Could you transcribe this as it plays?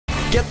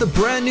Get the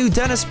brand new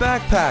Denis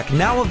backpack,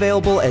 now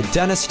available at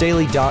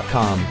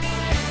DenisDaily.com.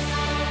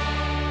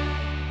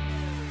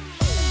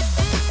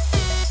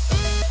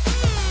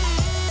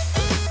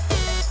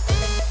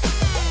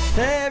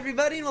 Hey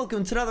everybody, and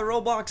welcome to another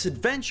Roblox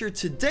adventure.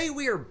 Today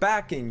we are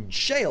back in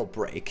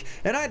Jailbreak,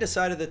 and I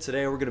decided that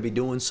today we're going to be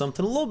doing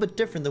something a little bit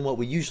different than what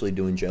we usually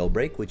do in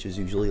Jailbreak, which is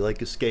usually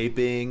like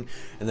escaping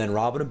and then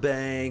robbing a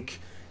bank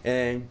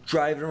and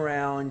driving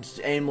around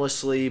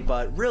aimlessly.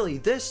 But really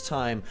this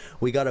time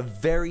we got a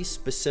very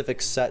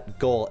specific set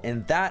goal,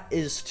 and that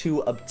is to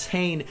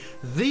obtain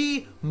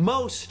the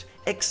most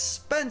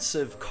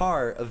expensive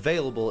car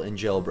available in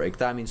Jailbreak.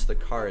 That means the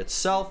car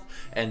itself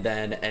and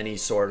then any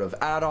sort of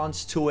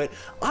add-ons to it.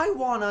 I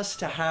want us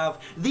to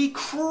have the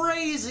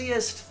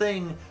craziest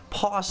thing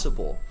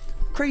possible.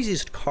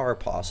 Craziest car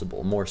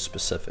possible, more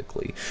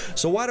specifically.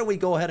 So why don't we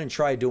go ahead and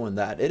try doing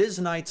that? It is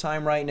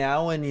nighttime right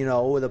now, and you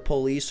know, the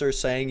police are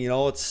saying, you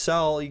know, it's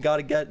cell, you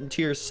gotta get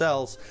into your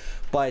cells.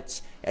 But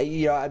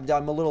you know,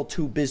 I'm a little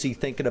too busy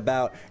thinking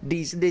about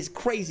this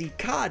crazy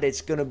car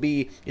that's gonna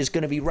be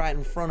right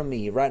in front of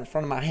me, right in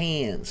front of my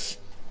hands.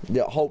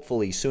 Yeah,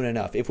 hopefully soon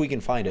enough, if we can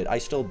find it. I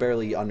still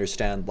barely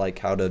understand like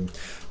how to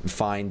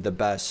find the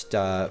best.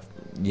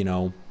 You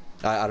know,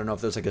 I don't know if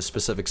there's like a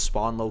specific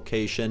spawn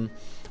location.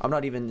 I'm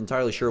not even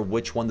entirely sure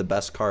which one the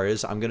best car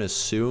is. I'm gonna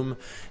assume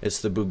it's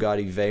the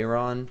Bugatti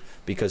Veyron,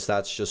 because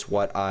that's just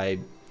what I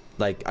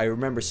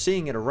remember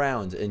seeing it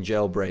around in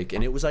Jailbreak,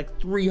 and it was like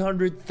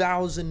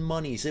 300,000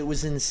 monies. It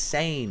was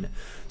insane.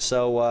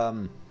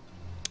 So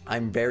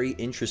I'm very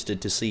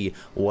interested to see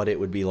what it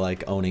would be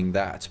like owning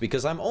that,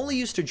 because I'm only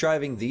used to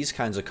driving these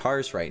kinds of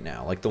cars right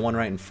now, like the one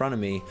right in front of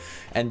me,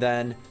 and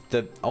then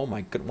the, oh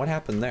my god, what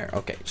happened there?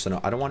 Okay, so no,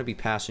 I don't want to be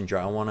passenger.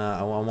 I want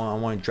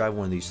to drive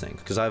one of these things,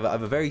 because I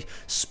have a very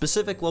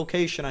specific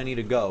location I need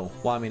to go.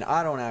 Well, I mean,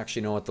 I don't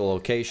actually know what the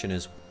location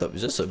is.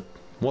 Is this a,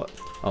 what?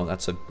 Oh,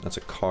 that's a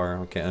car.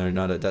 Okay,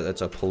 not a,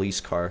 that's a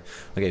police car.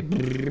 Okay,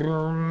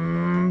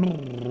 I'm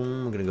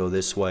gonna go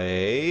this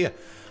way.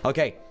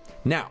 Okay,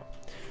 now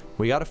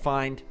we gotta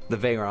find the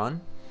Veyron,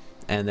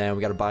 and then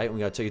we gotta buy it, and we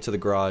gotta take it to the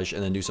garage,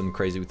 and then do something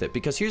crazy with it.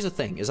 Because here's the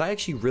thing, is I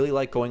actually really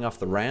like going off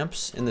the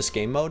ramps in this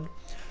game mode.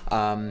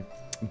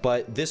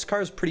 But this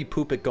car is pretty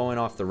poop at going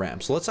off the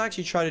ramp. So let's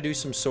actually try to do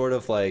some sort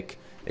of like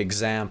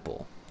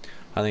example.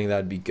 I think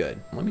that'd be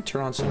good. Let me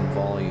turn on some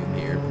volume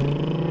here.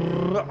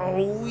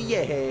 Oh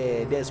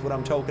yeah, that's what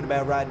I'm talking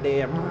about right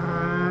there.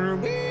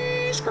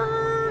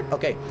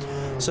 Okay,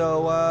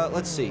 so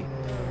let's see.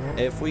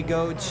 If we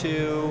go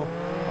to,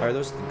 are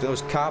those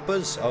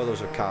Kappas? Oh,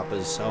 those are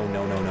Kappas. Oh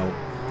no no no.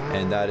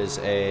 And that is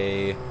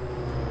a,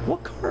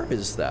 what car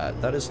is that?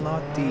 That is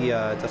not the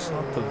that's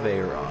not the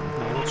Veyron.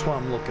 No, that's what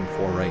I'm looking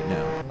for right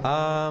now.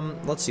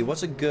 Let's see,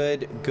 what's a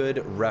good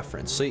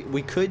reference? So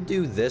we could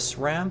do this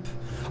ramp.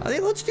 I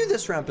think let's do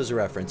this ramp as a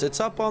reference. It's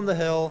up on the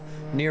hill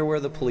near where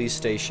the police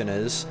station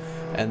is.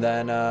 And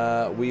then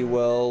we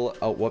will,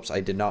 oh whoops, I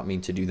did not mean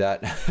to do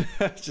that.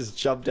 Just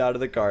jumped out of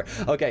the car.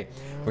 Okay,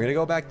 we're gonna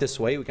go back this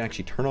way. We can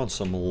actually turn on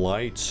some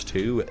lights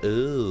too.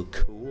 Ooh,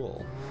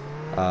 cool.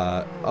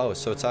 Oh,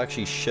 so it's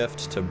actually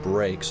shift to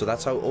brake. So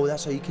that's how, oh,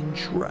 that's how you can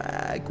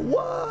drag.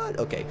 What?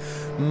 Okay.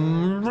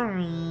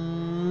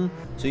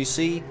 So you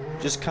see,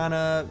 just kind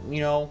of, you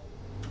know,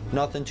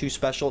 nothing too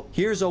special.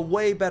 Here's a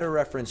way better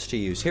reference to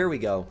use. Here we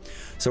go.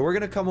 So we're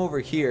gonna come over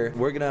here.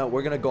 We're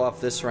gonna go off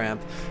this ramp,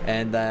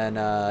 and then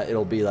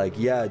it'll be like,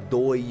 yeah,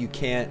 doy, you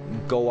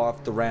can't go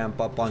off the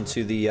ramp up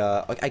onto the.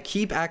 I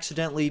keep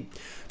accidentally,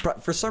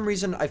 for some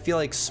reason, I feel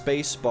like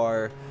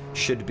spacebar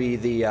should be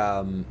the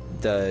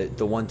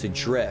one to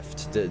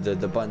drift,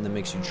 the button that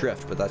makes you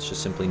drift, but that's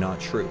just simply not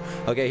true.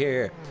 Okay,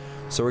 here.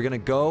 So we're gonna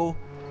go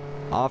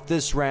off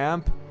this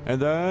ramp. And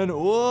then,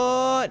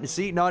 what?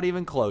 See, not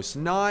even close.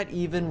 Not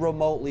even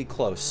remotely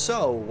close.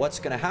 So, what's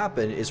going to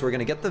happen is we're going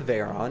to get the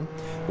Veyron.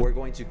 We're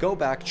going to go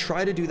back,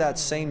 try to do that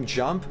same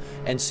jump,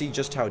 and see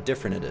just how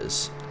different it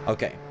is.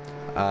 Okay.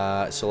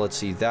 So, let's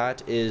see.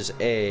 That is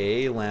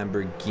a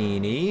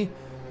Lamborghini.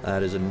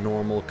 That is a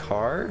normal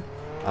car.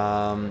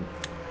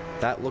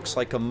 That looks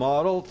like a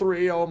Model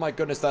 3. Oh my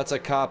goodness, that's a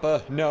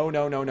Kappa. No,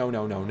 no, no, no,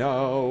 no, no,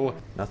 no.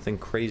 Nothing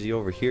crazy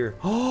over here.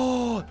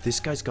 Oh,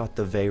 this guy's got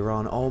the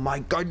Veyron. Oh my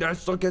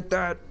goodness, look at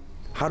that.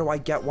 How do I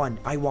get one?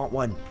 I want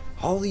one.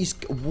 All these,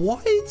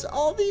 what?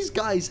 All these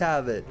guys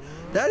have it.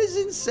 That is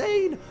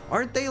insane.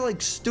 Aren't they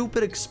like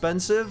stupid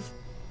expensive?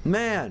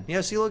 Man,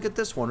 yeah, see, look at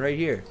this one right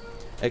here.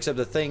 Except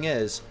the thing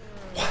is,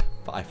 what?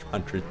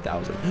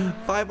 500,000.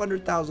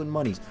 500,000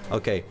 monies.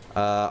 Okay,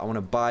 I want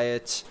to buy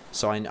it.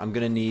 So I'm going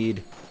to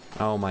need,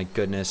 oh my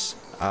goodness.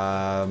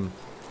 So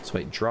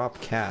wait,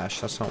 drop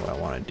cash. That's not what I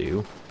want to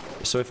do.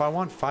 So if I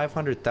want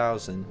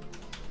 500,000,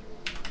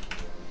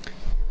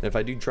 if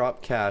I do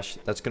drop cash,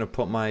 that's going to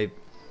put my, you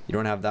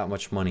don't have that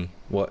much money.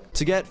 What?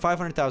 To get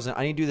 500,000,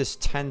 I need to do this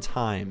 10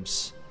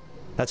 times.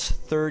 That's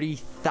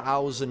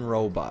 30,000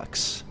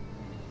 Robux.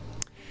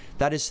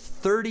 That is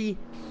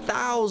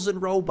 30,000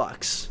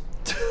 Robux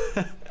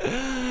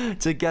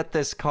to get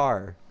this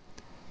car.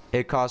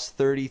 It costs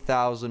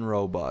 30,000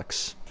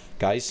 Robux.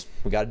 Guys,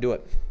 we gotta do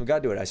it. We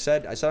gotta do it. I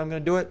said I'm gonna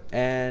do it,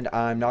 and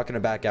I'm not gonna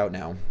back out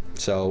now.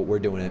 So we're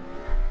doing it.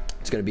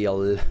 It's gonna be a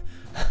lot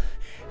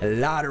of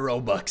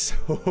Robux.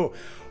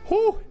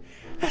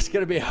 That's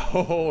gonna be a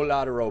whole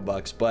lot of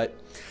Robux, but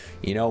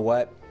you know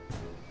what?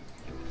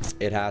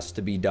 It has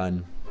to be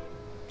done.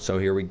 So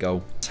here we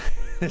go.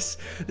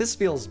 This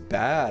feels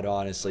bad,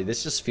 honestly.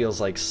 This just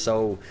feels like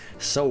so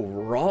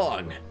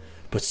wrong,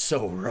 but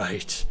so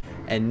right.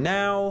 And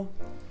now,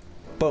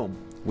 boom,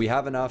 we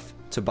have enough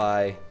to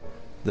buy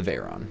the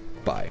Veyron.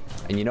 Buy.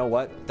 And you know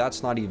what?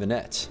 That's not even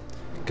it,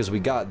 because we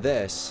got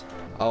this.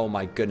 Oh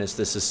my goodness,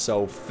 this is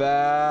so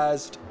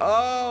fast.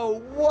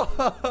 Oh,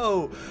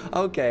 whoa.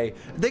 Okay,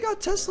 they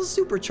got Tesla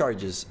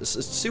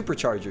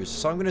superchargers.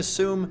 So I'm gonna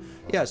assume,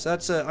 yes, I'm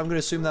gonna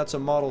assume that's a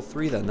Model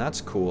 3 then.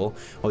 That's cool.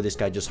 Oh, this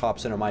guy just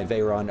hops into my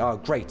Veyron. Oh,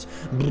 great.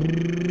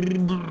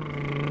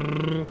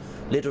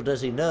 Little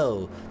does he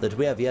know that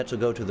we have yet to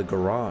go to the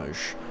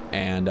garage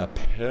and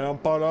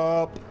pimp it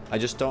up. I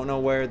just don't know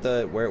where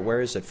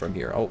is it from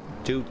here? Oh,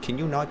 dude, can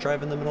you not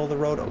drive in the middle of the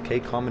road? Okay,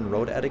 common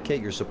road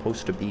etiquette. You're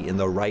supposed to be in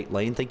the right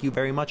lane. Thank you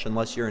very much,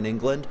 unless you're in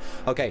England.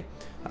 Okay,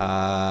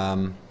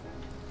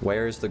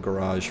 where is the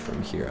garage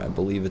from here? I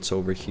believe it's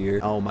over here.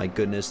 Oh my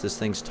goodness, this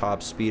thing's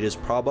top speed is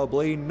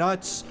probably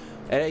nuts.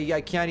 I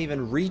can't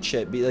even reach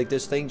it. Like,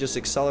 this thing just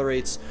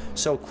accelerates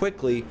so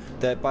quickly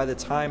that by the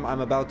time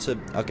I'm about to...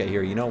 Okay,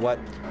 here, you know what?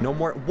 No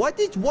more... What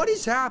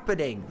is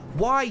happening?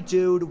 Why,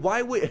 dude?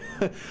 Why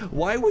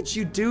would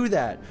you do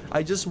that?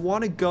 I just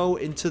want to go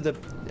into the...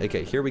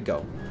 Okay, here we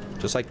go.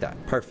 Just like that.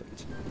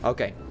 Perfect.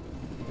 Okay.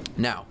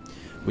 Now,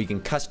 we can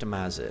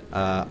customize it.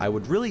 I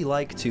would really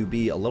like to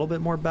be a little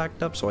bit more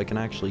backed up so I can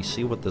actually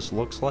see what this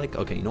looks like.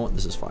 Okay, you know what?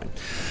 This is fine.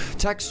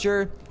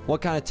 Texture. What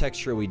kind of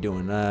texture are we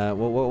doing?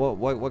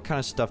 What kind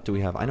of stuff do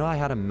we have? I know I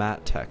had a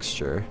matte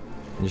texture.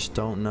 I just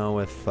don't know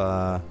if...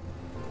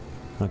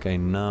 Okay,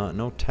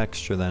 no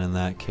texture then in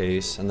that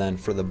case. And then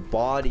for the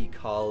body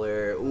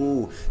color...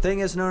 Ooh. Thing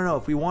is, no.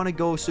 If we want to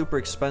go super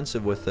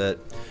expensive with it,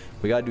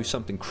 we gotta do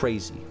something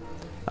crazy.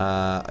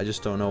 I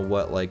just don't know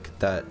what, like,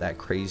 that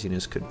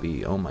craziness could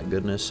be. Oh my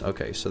goodness.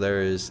 Okay, so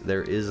there is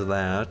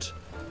that.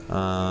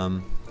 I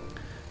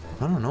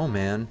don't know,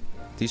 man.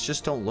 These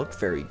just don't look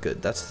very good.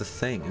 That's the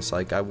thing. It's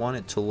like, I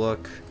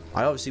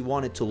obviously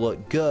want it to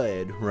look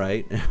good,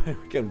 right? We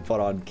can put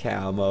on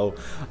camo.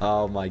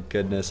 Oh my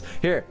goodness.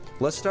 Here,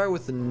 let's start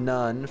with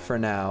none for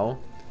now.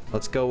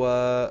 Let's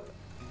go,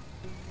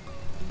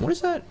 what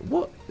is that?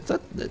 What is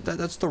that?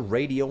 That's the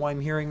radio I'm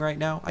hearing right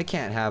now. I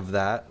can't have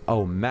that.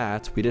 Oh,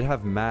 matte. We did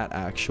have matte,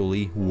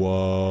 actually.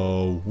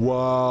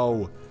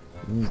 Whoa.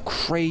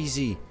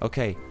 Crazy.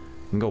 Okay,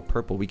 we can go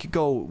purple. We could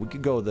go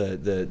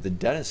the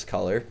Denis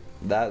color.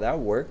 That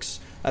works.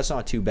 That's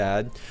not too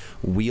bad.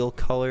 Wheel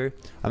color.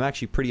 I'm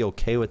actually pretty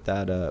okay with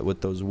that,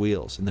 with those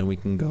wheels. And then we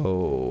can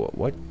go,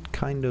 what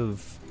kind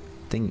of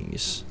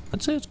thingies?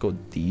 Let's go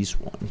these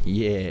one.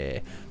 Yeah.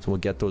 So we'll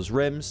get those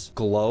rims.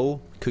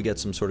 Glow. Could get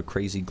some sort of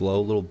crazy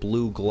glow. Little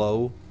blue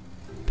glow.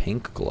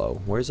 Pink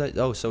glow. Where's that?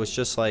 Oh, so it's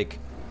just like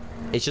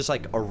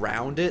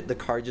around it. The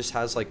car just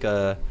has like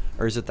a,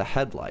 or is it the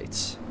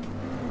headlights?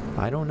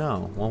 I don't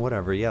know. Well,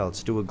 whatever. Yeah,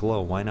 let's do a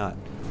glow. Why not?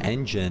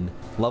 Engine.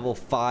 Level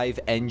 5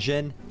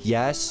 engine.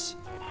 Yes.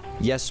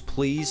 Yes,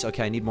 please.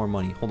 Okay, I need more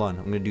money. Hold on.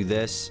 I'm going to do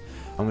this.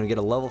 I'm going to get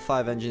a level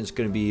 5 engine. It's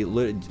going to be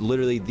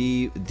literally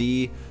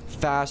the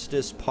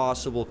fastest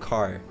possible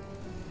car.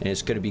 And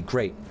it's going to be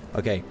great.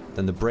 Okay,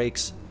 then the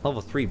brakes. Level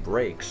 3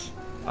 brakes.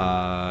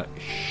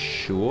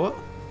 Sure.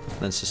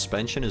 Then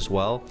suspension as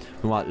well.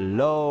 We want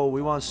low.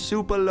 We want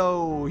super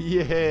low.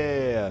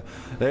 Yeah.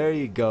 There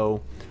you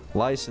go.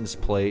 License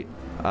plate.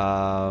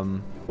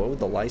 What would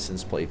the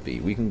license plate be?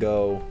 We can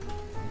go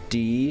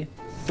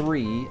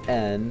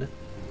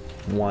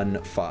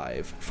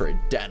D3N15 for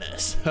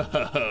Denis.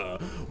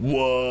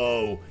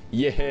 Whoa.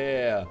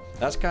 Yeah.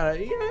 That's kind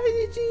of, you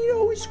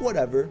know, it's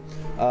whatever.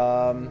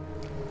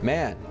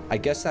 Man, I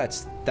guess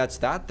that's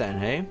that then,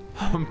 hey?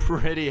 I'm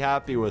pretty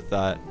happy with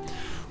that.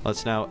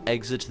 Let's now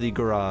exit the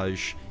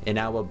garage in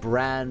our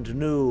brand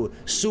new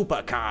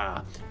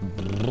supercar.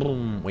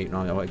 Wait,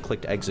 no, I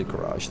clicked exit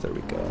garage. There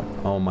we go.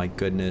 Oh my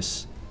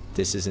goodness.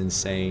 This is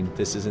insane.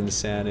 This is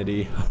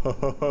insanity.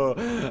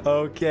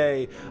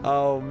 Okay.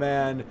 Oh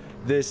man,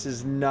 this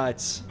is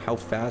nuts. How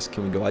fast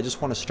can we go? I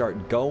just want to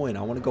start going.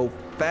 I want to go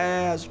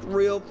fast,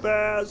 real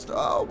fast.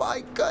 Oh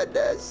my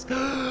goodness.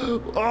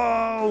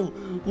 Oh,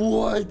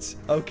 what?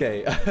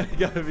 Okay, I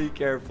gotta be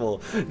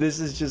careful. This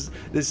is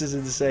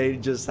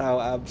insane just how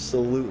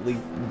absolutely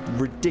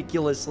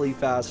ridiculously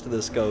fast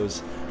this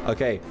goes.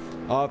 Okay,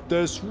 up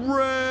this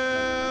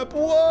ramp.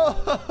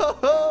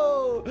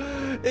 Whoa!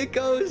 It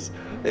goes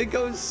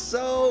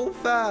so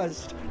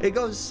fast. It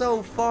goes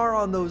so far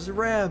on those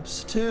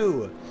ramps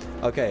too.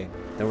 Okay,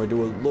 then we're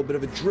doing a little bit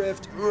of a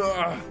drift.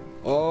 Ugh.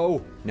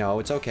 Oh, no,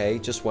 it's okay.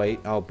 Just wait.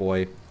 Oh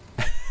boy.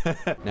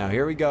 Now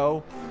here we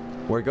go.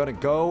 We're gonna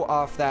go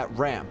off that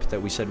ramp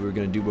that we said we were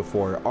gonna do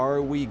before. Are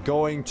we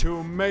going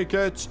to make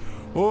it?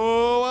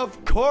 Oh,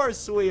 of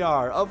course we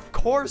are. Of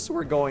course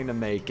we're going to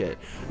make it.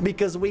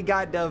 Because we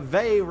got the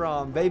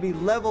Veyron, baby.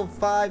 Level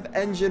 5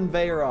 engine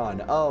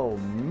Veyron. Oh,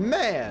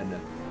 man.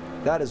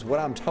 That is what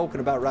I'm talking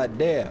about right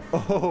there.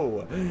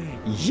 Oh,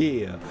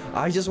 yeah.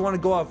 I just want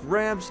to go off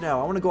ramps now.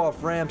 I want to go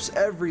off ramps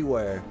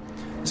everywhere.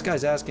 This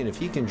guy's asking if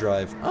he can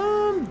drive.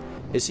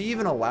 Is he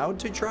even allowed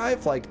to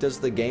drive? Like, does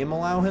the game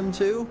allow him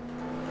to?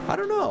 I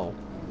don't know.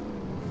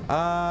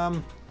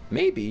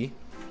 Maybe.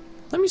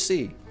 Let me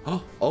see.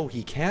 Oh,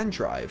 he can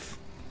drive.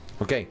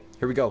 Okay,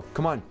 here we go.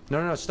 Come on.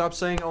 No, stop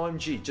saying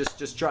OMG.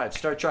 Just drive.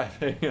 Start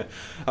driving.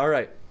 All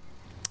right.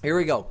 Here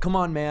we go. Come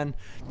on, man.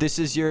 This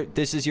is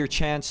your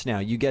chance now.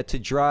 You get to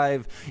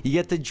drive the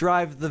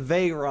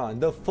Veyron,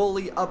 the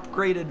fully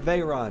upgraded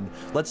Veyron.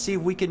 Let's see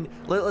if we can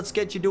let's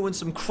get you doing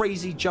some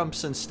crazy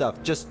jumps and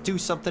stuff. Just do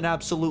something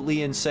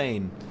absolutely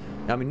insane.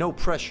 I mean, no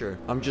pressure.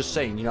 I'm just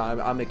saying, you know,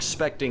 I'm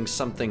expecting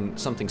something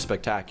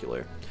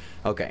spectacular.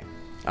 Okay.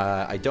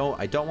 I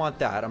don't want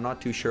that. I'm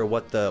not too sure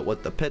what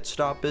the pit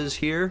stop is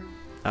here.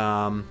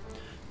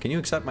 Can you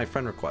accept my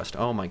friend request?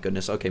 Oh my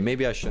goodness. Okay,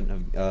 maybe I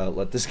shouldn't have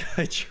let this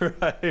guy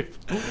drive.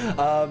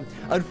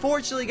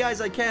 Unfortunately,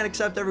 guys, I can't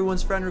accept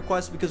everyone's friend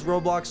request because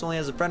Roblox only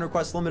has a friend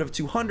request limit of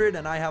 200,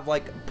 and I have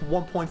like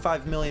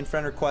 1.5 million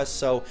friend requests,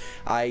 so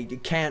I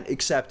can't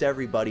accept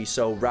everybody.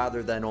 So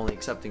rather than only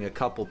accepting a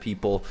couple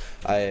people,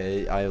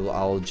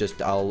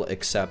 I'll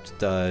accept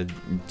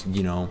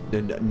you know,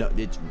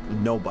 it's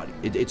nobody.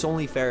 It's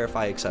only fair if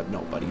I accept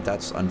nobody.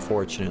 That's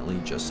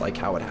unfortunately just like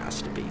how it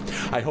has to be.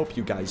 I hope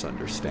you guys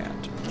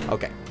understand.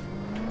 Okay,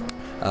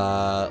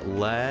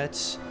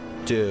 let's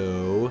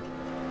do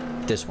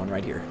this one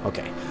right here.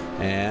 Okay,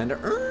 and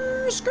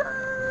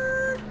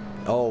skirt.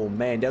 Oh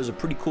man, that was a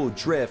pretty cool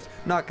drift.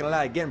 Not gonna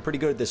lie, getting pretty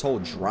good at this whole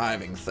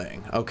driving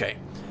thing. Okay,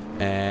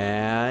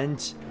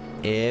 and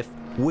if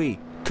we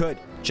could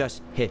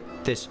just hit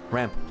this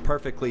ramp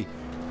perfectly.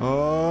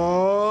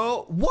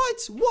 Oh, what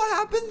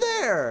happened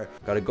there?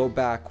 Gotta go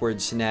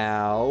backwards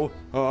now.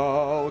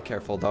 Oh,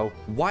 careful though.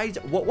 What's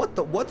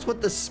with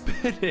the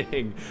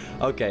spinning?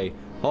 Okay,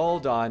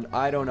 hold on.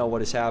 I don't know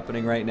what is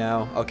happening right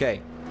now.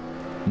 Okay,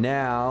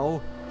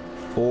 now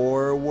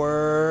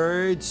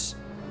forwards.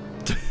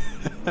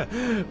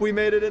 We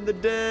made it in the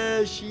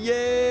dish.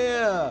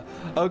 Yeah.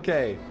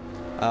 Okay.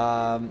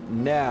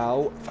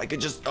 Now if I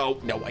could just, oh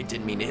no, I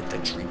didn't mean to hit the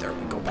tree. There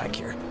we go, back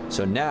here.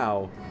 So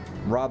now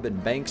robbing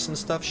banks and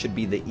stuff should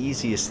be the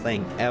easiest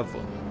thing ever.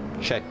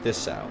 Check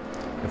this out.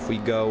 If we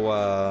go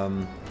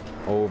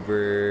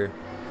over,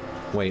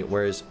 wait,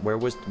 where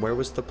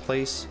was the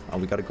place? Oh,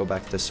 we gotta go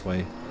back this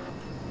way.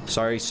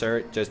 Sorry,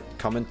 sir, just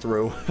coming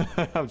through.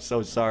 I'm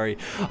so sorry.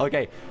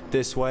 Okay,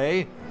 this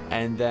way,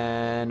 and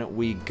then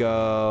we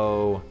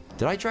go.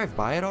 Did I drive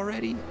by it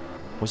already?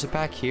 Was it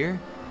back here?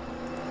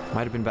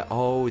 Might have been back.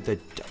 Oh, the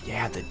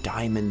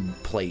diamond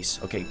place.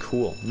 Okay,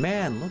 cool.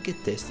 Man, look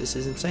at this. This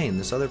is insane.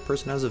 This other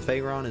person has a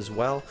Veyron as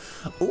well.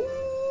 Ooh,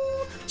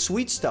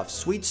 sweet stuff.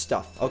 Sweet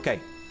stuff. Okay,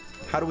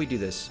 how do we do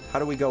this? How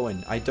do we go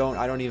in? I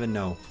don't even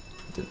know.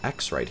 There's an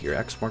X right here.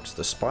 X marks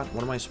the spot.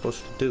 What am I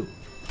supposed to do?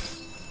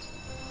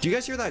 Do you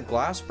guys hear that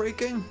glass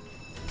breaking?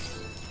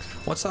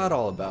 What's that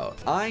all about?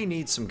 I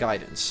need some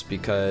guidance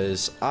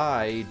because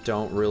I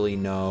don't really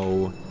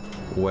know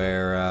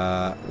where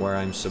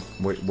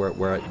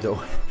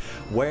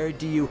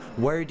do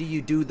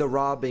you do the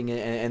robbing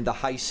and the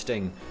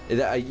heisting?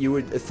 You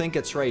would think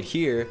it's right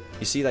here.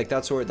 You see, like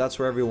that's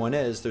where everyone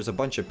is. There's a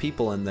bunch of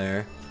people in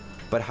there,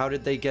 but how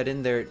did they get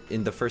in there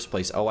in the first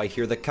place? Oh, I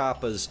hear the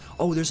kappas.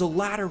 Oh, there's a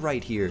ladder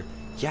right here.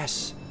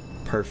 Yes,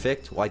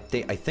 perfect. Well, I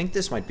think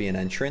this might be an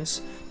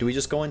entrance. Do we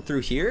just go in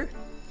through here?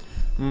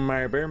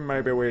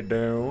 Maybe we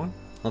do.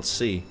 Let's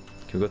see.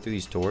 Can we go through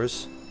these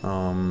doors?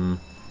 I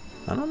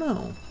don't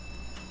know.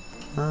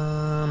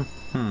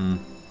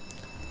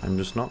 I'm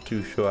just not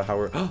too sure how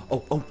we're.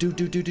 Oh,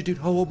 dude.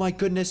 Oh my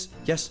goodness.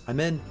 Yes, I'm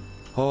in.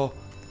 Oh,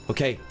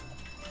 okay.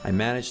 I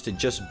managed to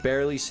just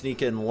barely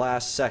sneak in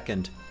last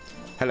second.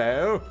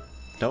 Hello?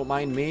 Don't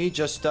mind me,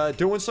 just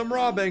doing some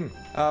robbing.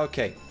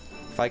 Okay.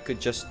 If I could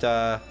just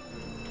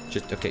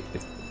okay.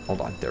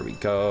 Hold on. There we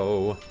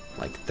go.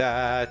 Like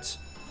that.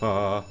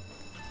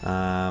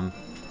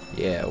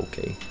 Yeah,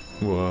 okay.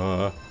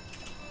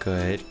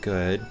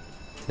 Good.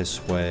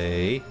 This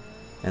way.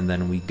 And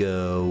then we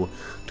go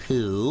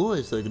to,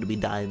 is there gonna be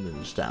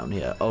diamonds down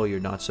here? Oh,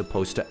 you're not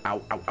supposed to.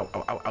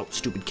 Ow,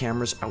 stupid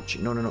cameras. Ouch.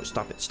 No,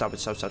 stop it. Stop.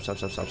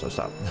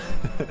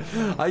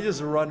 I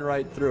just run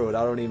right through it.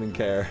 I don't even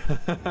care.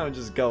 I'm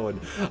just going.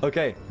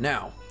 Okay,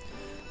 now,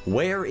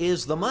 where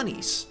is the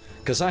monies?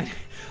 Because I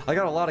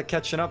got a lot of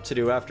catching up to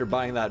do after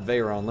buying that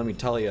Veyron, let me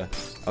tell you.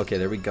 Okay,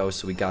 there we go.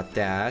 So we got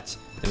that.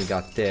 Then we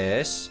got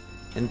this.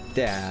 And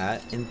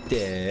that, and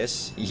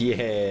this,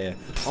 yeah.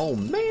 Oh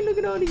man, look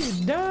at all these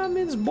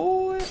diamonds,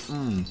 boy.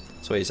 So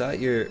wait, is that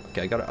your?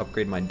 Okay, I gotta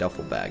upgrade my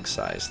duffel bag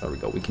size. There we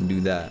go. We can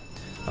do that.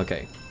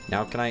 Okay.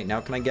 Now can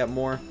I get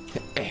more?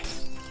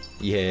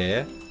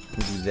 Yeah. Can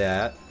do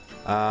that.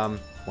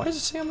 Why does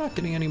it say I'm not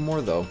getting any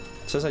more, though?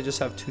 It says I just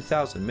have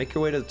 2,000. Make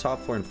your way to the top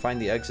floor and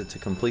find the exit to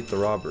complete the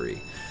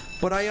robbery.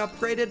 But I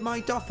upgraded my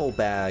duffel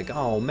bag.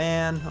 Oh,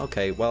 man.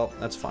 Okay, well,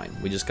 that's fine.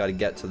 We just got to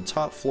get to the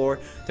top floor.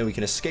 Then we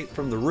can escape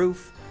from the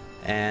roof.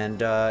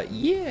 And,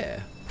 yeah.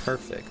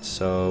 Perfect.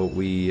 So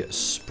we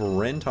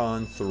sprint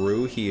on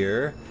through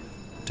here.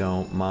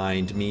 Don't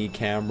mind me,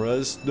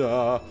 cameras.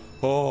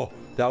 Oh,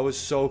 that was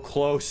so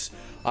close.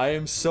 I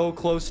am so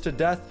close to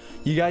death.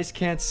 You guys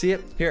can't see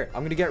it. Here,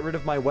 I'm gonna get rid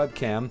of my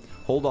webcam.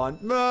 Hold on.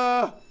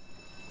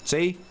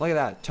 See? Look at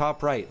that.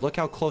 Top right. Look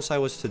how close I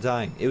was to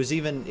dying. It was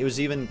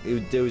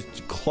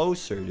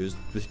closer. It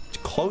was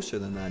closer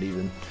than that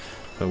even.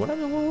 But what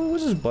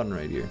was this button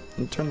right here?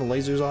 Turn the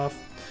lasers off?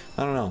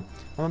 I don't know.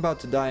 I'm about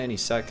to die any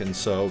second,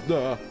 so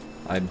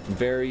I'm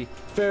very,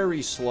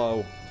 very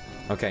slow.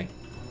 Okay.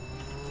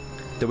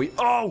 Did we?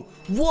 Oh!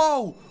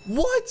 Whoa!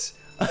 What?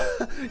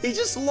 He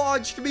just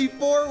launched me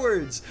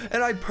forwards,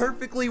 and I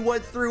perfectly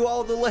went through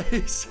all the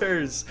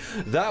lasers.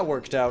 That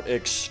worked out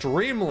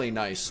extremely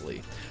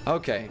nicely.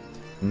 Okay,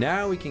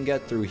 now we can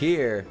get through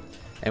here,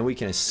 and we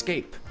can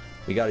escape.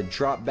 We gotta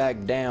drop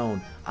back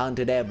down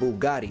onto that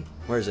Bugatti.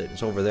 Where is it?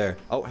 It's over there.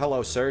 Oh,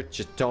 hello, sir.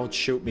 Just don't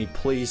shoot me,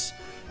 please.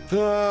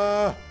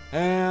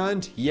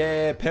 And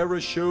yeah,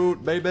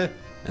 parachute, baby.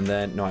 And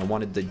then, no, I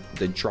wanted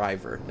the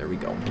driver. There we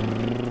go.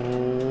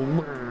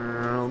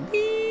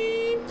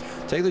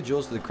 Take the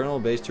jewels to the criminal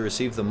base to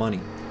receive the money.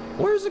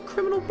 Where's the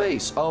criminal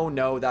base? Oh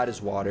no, that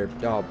is water.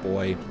 Oh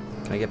boy.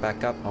 Can I get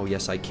back up? Oh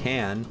yes, I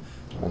can.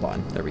 Hold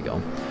on. There we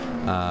go.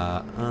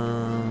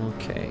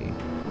 Okay.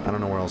 I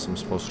don't know where else I'm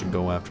supposed to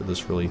go after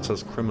this, really. It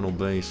says criminal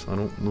base. I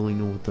don't really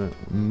know what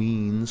that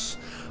means.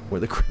 Where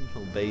the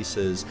criminal base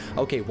is.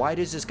 Okay, why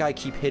does this guy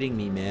keep hitting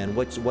me, man?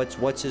 What's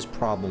his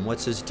problem?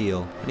 What's his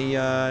deal?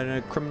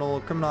 Any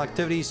criminal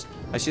activities?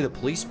 I see the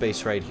police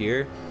base right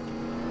here.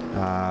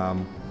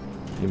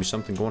 Maybe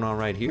something going on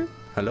right here?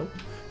 Hello?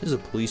 This is a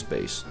police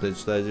base.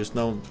 There's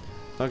not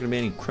gonna be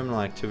any criminal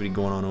activity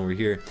going on over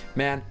here.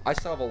 Man, I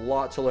still have a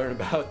lot to learn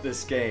about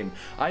this game.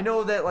 I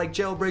know that like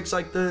Jailbreak's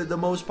like the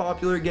most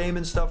popular game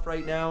and stuff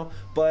right now,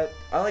 but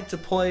I like to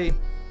play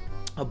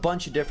a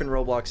bunch of different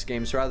Roblox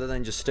games rather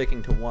than just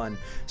sticking to one.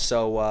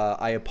 So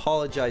I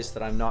apologize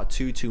that I'm not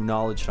too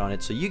knowledgeable on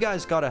it. So you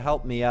guys gotta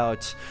help me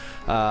out.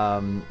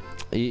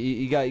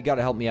 You got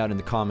to help me out in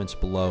the comments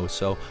below.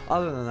 So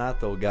other than that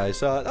though,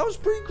 guys, that was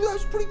pretty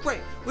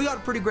great. We got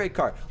a pretty great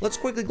car. Let's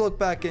quickly look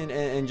back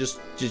and just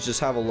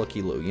have a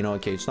looky-loo. You know,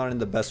 okay, it's not in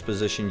the best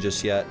position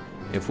just yet.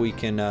 If we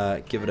can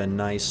give it a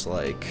nice,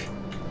 like,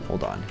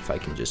 hold on, if I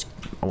can just,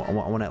 I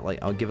want to, like,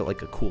 I'll give it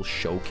like a cool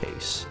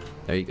showcase.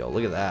 There you go.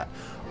 Look at that.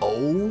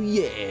 Oh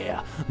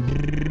yeah.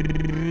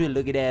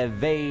 Look at that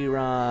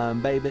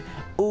Veyron, baby.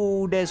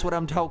 Ooh, that's what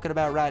I'm talking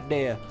about right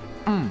there.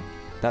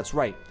 That's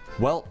right.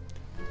 Well,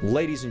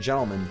 ladies and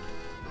gentlemen,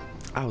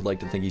 I would like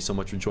to thank you so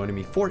much for joining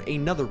me for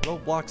another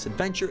Roblox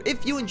adventure.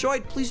 If you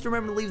enjoyed, please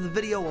remember to leave the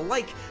video a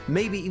like,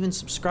 maybe even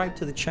subscribe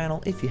to the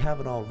channel if you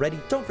haven't already.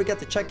 Don't forget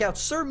to check out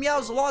Sir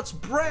Meowsalot's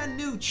brand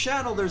new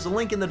channel. There's a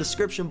link in the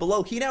description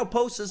below. He now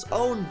posts his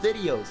own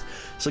videos,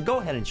 so go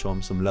ahead and show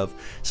him some love.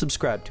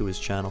 Subscribe to his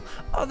channel.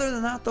 Other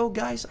than that though,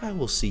 guys, I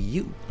will see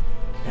you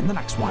in the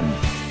next one.